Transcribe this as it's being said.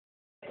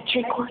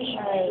Trick question.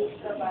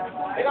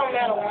 It don't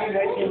matter what you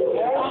do.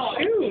 Oh,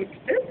 shoot.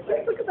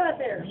 Look at that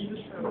there. And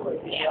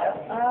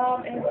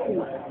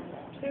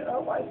two.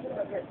 Oh, I should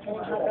have got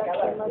told how that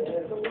came up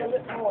just a little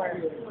bit more.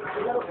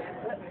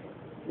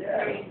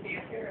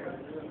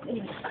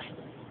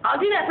 I'll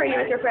do that for you,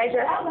 Mr.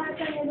 Frazier. I'll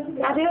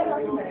do it.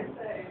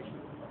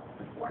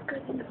 We're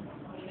good.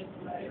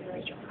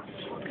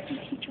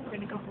 Teacher, we're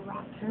gonna go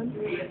harass him.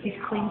 He's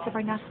cleaning stuff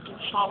right now.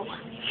 Follow us.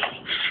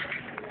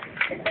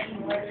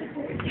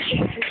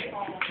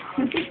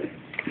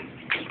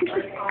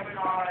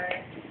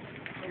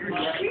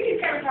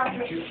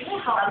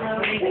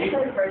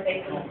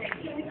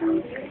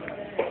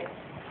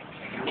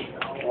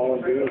 All I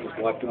do is just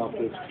wiping off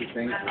those two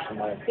things for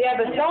somebody. Yeah,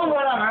 but tell them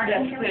what on our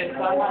desk too.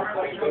 So I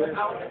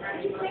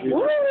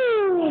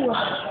Woo!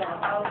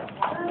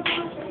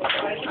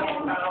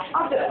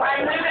 I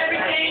move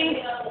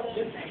everything.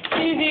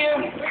 Easy.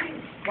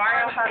 Why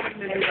are you having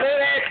to move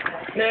it?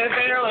 Move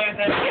it or lose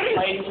it.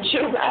 Like,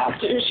 She'll have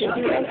to. She'll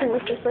do that for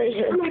Mr.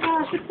 Frazier. Oh my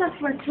gosh, it's stuff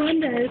for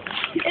Mondays.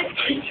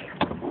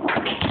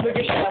 look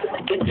at yourself.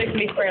 It's just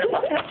me spraying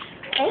up.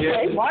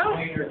 Okay. Why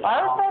don't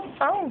that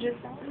phone just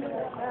sound like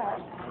that?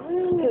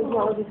 Because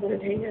Mom is going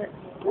to take it.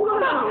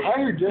 How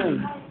you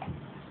doing?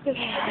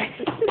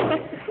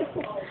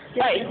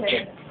 Right.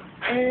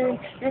 And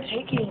you're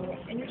taking.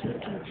 And you're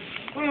taking.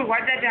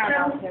 Wipe that down,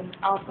 Allison.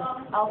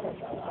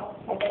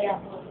 Wipe that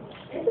down.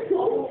 Please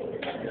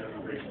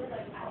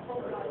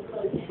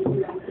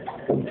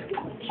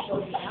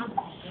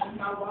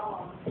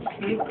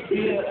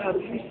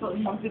tell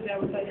you did that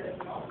with your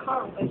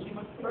car, but you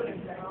must have heard it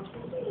now.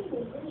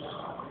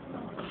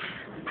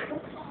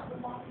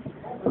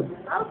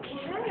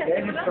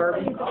 Okay. Miss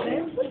Barbie.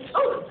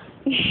 Oh!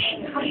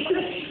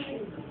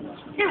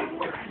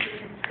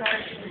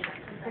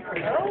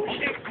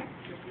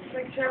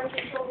 Make sure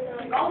everything's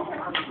going on.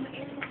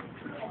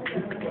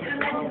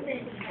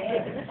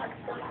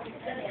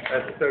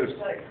 That's those.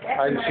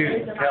 I just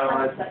use to tell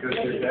us because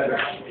they're better.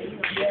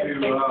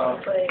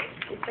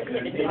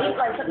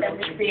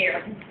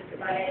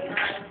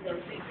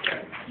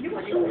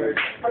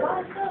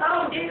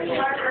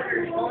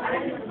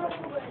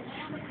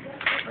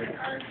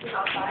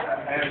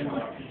 And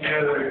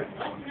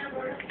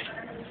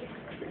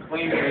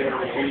cleaning it,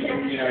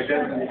 it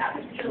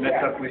doesn't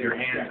mess up with your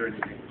hands or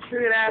anything.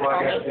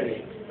 Plug out the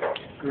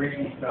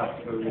green stuff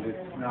so that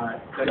it's not,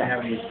 doesn't have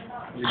any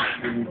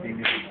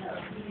anything.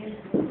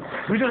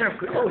 We don't have,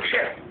 oh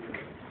shit.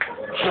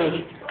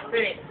 Shit!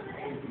 Hitting.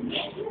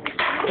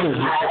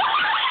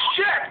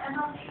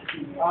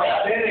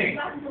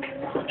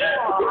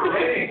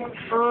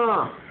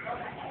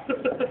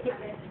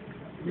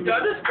 Did I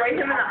just spray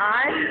him in the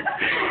eye?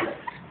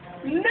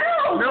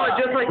 No! No, it's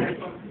just like,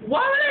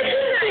 Why would I do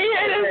that? He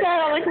hit his head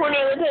on the corner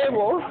of the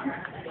table.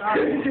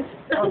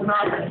 that was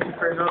nothing. That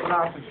was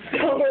nothing.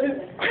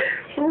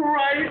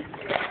 Right.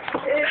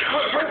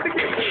 What's the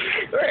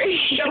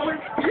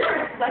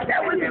Right.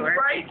 That was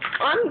right.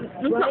 I'm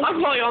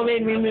probably all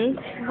made me move.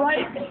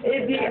 Right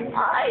in the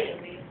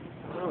eye.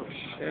 Oh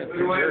shit. It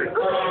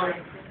hurt.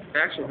 It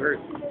actually hurt.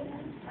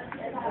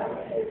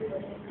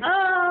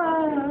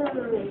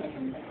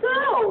 So,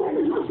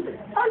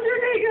 how's your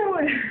day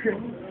going?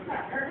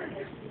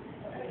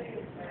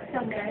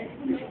 Okay.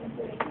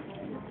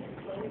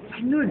 I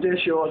knew this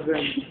show was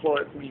going to spoil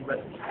it for me, but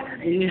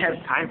he didn't have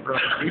time for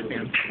us to sleep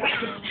in.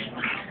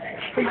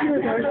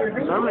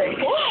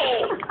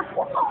 Whoa!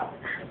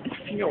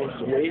 He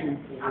was waiting.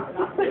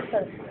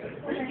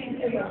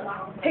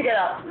 Pick it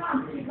up.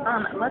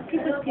 Let's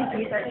keep this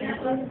PG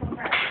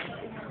 13.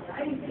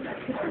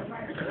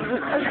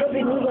 Let's go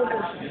be new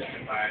locals.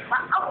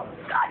 Oh,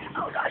 gosh.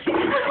 Oh, gosh.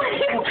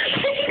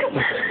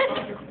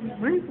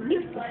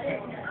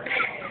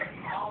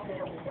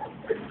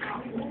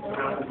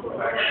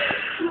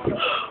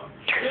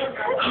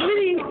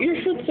 You're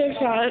so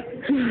fat.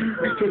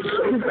 You're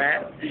so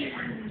fat.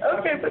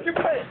 Okay, put your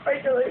foot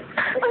right your leg.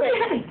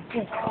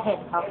 Okay.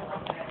 Welcome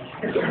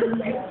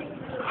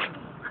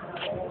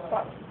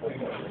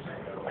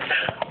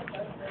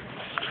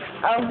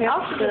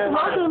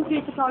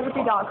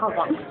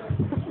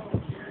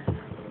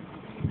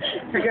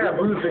I got a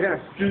bruise. I got a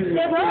screw.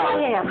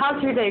 Yeah,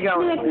 how's your day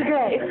going? It's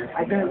great.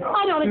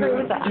 I don't agree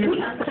with that.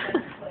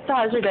 So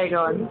how's your day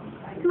going?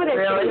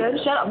 Really?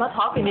 Shut up, I'm not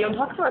talking to you. I'm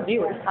talking to our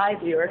viewers. Hi,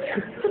 viewers.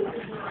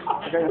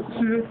 I got a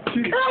screw.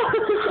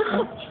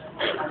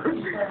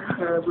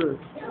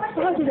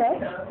 How's your day?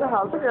 So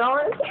how's it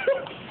going?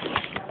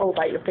 Oh,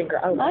 bite your finger.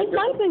 Oh, mine's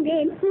been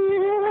good. So,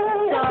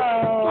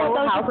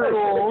 how's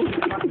school?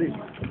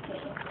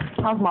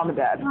 How's mom and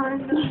dad?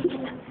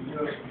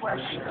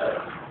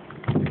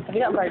 Have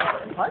you gotten very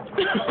what?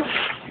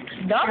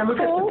 Not Can I look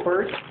at cool. the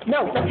first?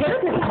 No, the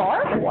Taylor's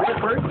car? What? The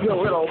first? You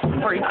little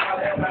freak.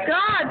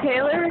 God,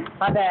 Taylor.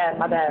 My bad,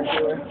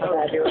 viewer.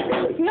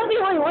 You're not the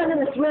only one in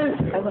this room.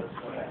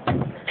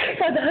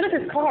 So the hood of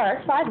his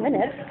car, 5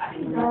 minutes.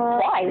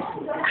 Twice.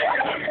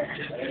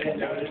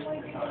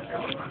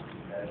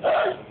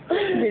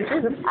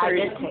 I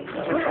did take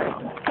it.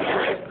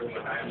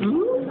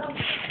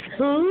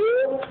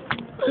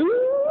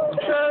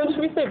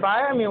 say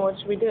bye? I mean, what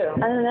should we do?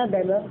 I don't know,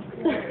 baby.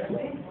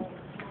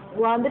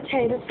 Run the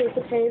tater, take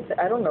the tater.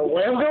 I don't know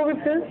where I'm going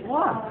with this.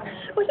 What?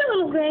 What's that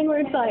little thing where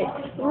it's like,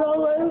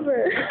 roll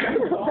over?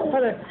 Hold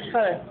on.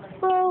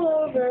 Roll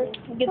over.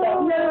 Get that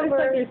roll nose over.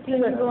 like you're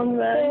sleeping on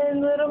the bed.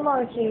 10 little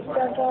monkeys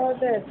stuck on the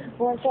bed.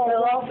 One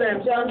fell off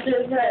and jumped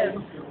his head.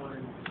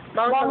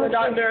 Mom from the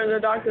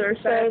doctor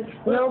says,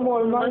 no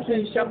more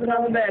monkeys jumping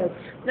on the bed.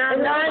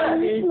 Nine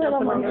monkeys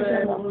jumping on the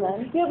bed.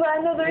 Yeah, but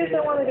I know the reason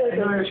I want to go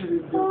there.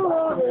 Roll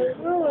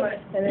over.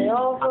 And they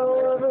all fell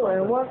over.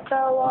 When one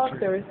fell off,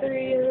 there were 3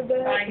 in the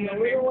bed. And the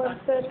little one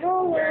said,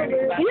 roll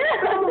over.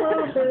 Roll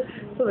over.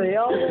 So they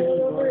all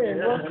rolled over. And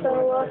one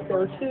fell off,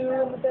 there were 2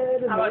 in the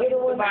bed. And the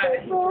little one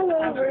said, roll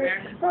over.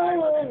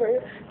 Roll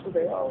over. So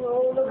they all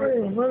rolled over.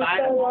 And one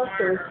fell off,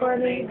 there was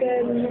 20 in the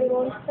bed. And the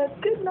little one said,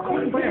 good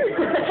night.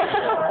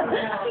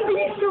 I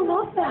used to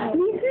love that.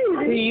 Me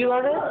too. Do you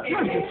love it?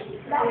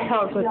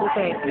 Tell us what you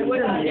think.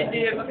 What did you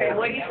do? Okay,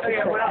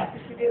 what else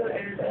did you do?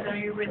 And so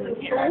you really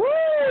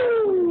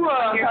Woo!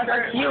 How's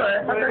our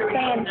viewer? How's our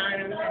fan?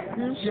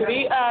 Should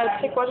we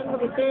take questions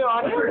from the studio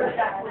audience?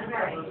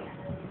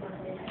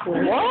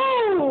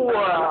 Whoa!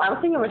 I'm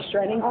thinking of a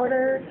shredding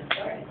order.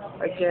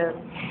 Again.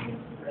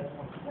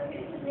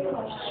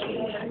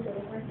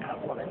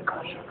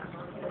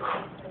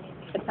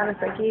 It's kind of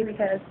tricky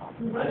because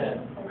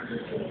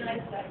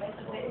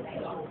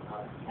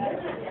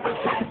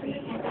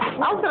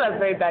I also have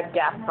very bad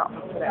gas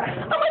problems today.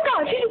 oh my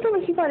god, she just told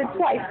me she farted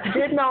twice.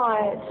 Did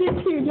not. Did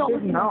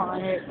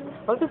not.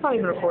 What's this not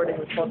even recording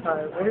this whole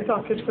time? We're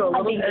talking to a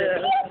little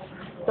bit.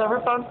 So her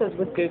phone says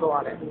with Google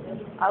on it.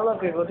 I love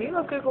Google. Do you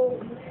love Google?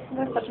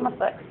 I'm touching my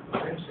foot.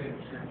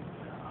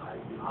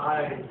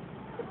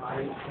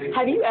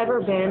 Have you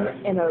ever been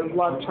in a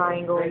love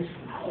triangle?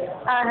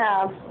 I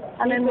have.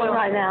 I'm in one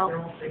right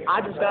now.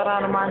 I just got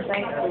out of mine.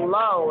 Thanks the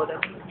Lord.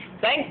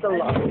 Thanks the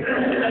Lord.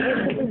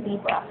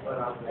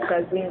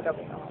 Because we ain't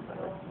double.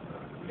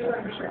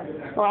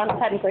 Well, I'm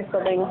technically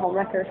still being a home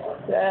wrecker,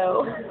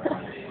 so.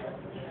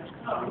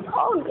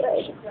 Oh,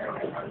 good.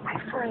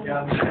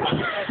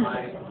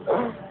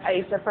 I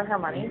used it for her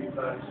money.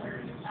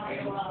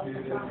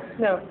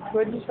 No,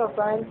 what did you tell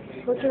Brian?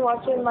 What you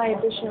watching my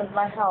edition of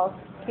my house?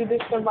 The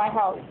edition of my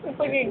house. It's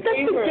like a That's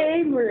game the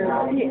game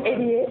room, you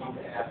idiot.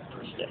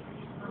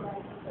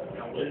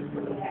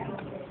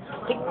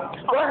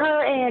 Well,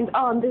 her and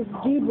this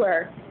dude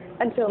were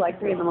until like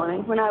 3 in the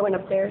morning when I went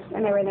upstairs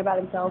and they were in there by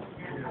themselves.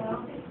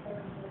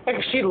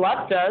 Like she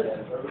left us.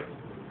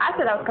 I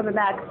said I was coming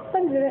back. So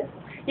I did it.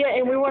 Yeah,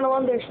 and we weren't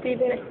alone there.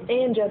 Steven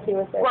and Jesse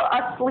was there. Well,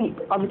 asleep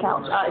on the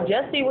couch.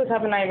 Jesse was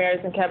having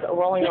nightmares and kept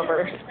rolling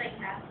over.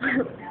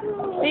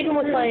 Steven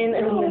was playing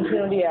in the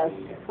Nintendo DS.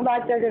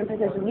 Like they're doing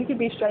position. You could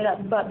be straight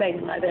up butt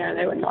banging right there and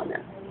they wouldn't on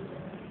there.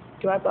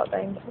 Do I butt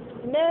bang?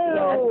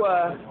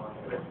 No.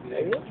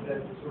 Maybe.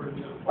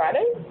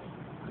 Friday?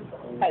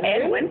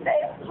 And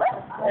Wednesday?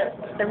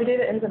 What? Every day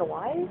that ends in a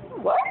Y?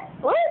 What?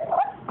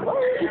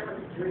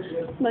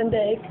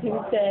 Monday,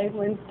 Tuesday,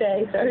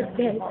 Wednesday,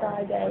 Thursday,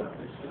 Friday.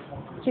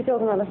 She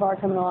feels another bar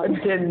coming on.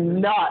 Did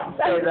not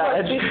say That's that.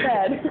 what she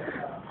said.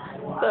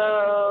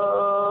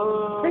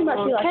 So. Pretty much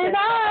she likes okay, it.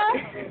 bye.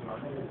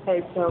 Hey,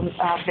 so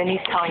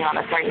Vinny's telling on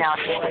us right now.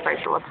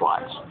 Frazier, let's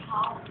watch.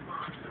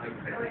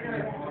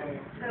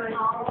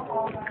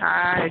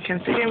 I can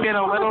see him get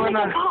a little in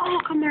a. Oh,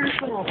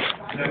 commercial.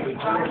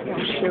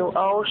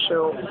 Oh,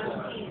 shoot.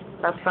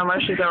 That's summer.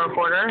 She's a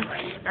reporter.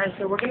 Alright,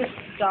 so we're going to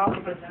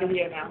stop this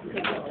video now.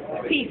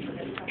 Peace.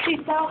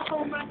 Peace out.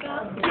 Oh, my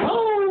God.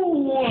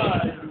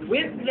 Whoa!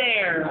 With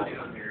there.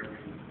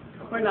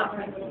 We're not.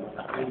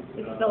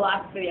 This is the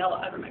last video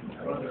I'll ever make.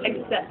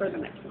 Except for the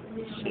next one.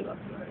 She looks.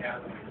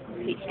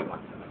 Peace.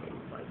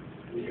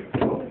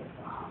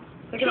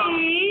 Look it off.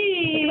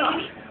 Look it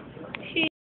off.